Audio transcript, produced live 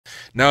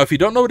Now, if you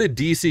don't know what a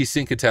DC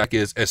sync attack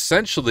is,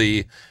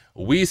 essentially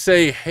we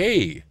say,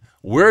 hey,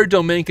 we're a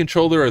domain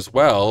controller as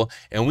well,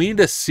 and we need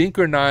to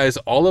synchronize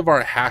all of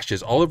our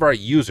hashes, all of our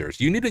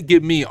users. You need to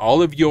give me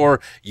all of your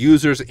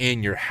users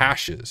and your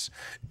hashes.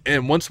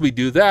 And once we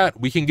do that,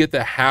 we can get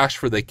the hash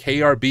for the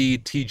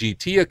KRB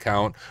TGT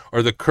account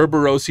or the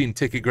Kerberosian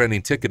ticket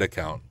granting ticket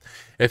account.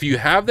 If you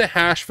have the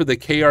hash for the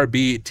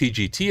KRB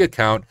TGT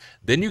account,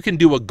 then you can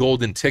do a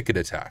golden ticket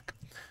attack.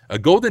 A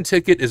golden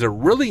ticket is a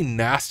really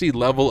nasty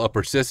level of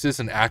persistence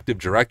in Active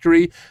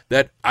Directory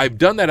that I've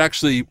done that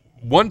actually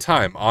one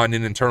time on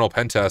an internal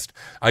pen test.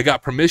 I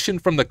got permission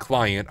from the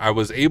client. I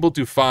was able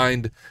to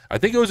find, I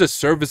think it was a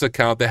service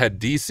account that had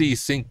DC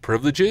sync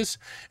privileges,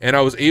 and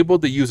I was able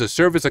to use a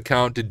service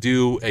account to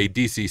do a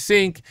DC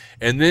sync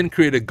and then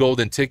create a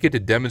golden ticket to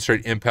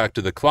demonstrate impact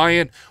to the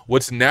client.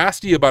 What's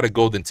nasty about a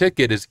golden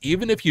ticket is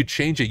even if you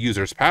change a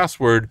user's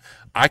password,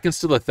 I can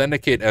still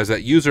authenticate as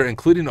that user,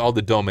 including all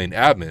the domain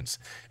admins.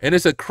 And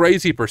it's a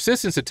crazy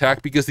persistence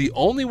attack because the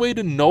only way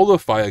to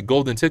nullify a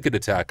golden ticket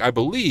attack, I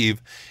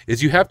believe,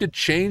 is you have to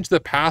change the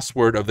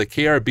password of the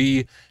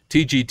KRB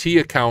TGT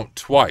account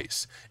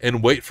twice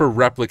and wait for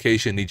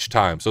replication each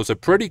time. So it's a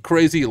pretty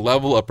crazy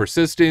level of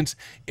persistence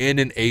in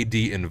an AD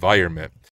environment.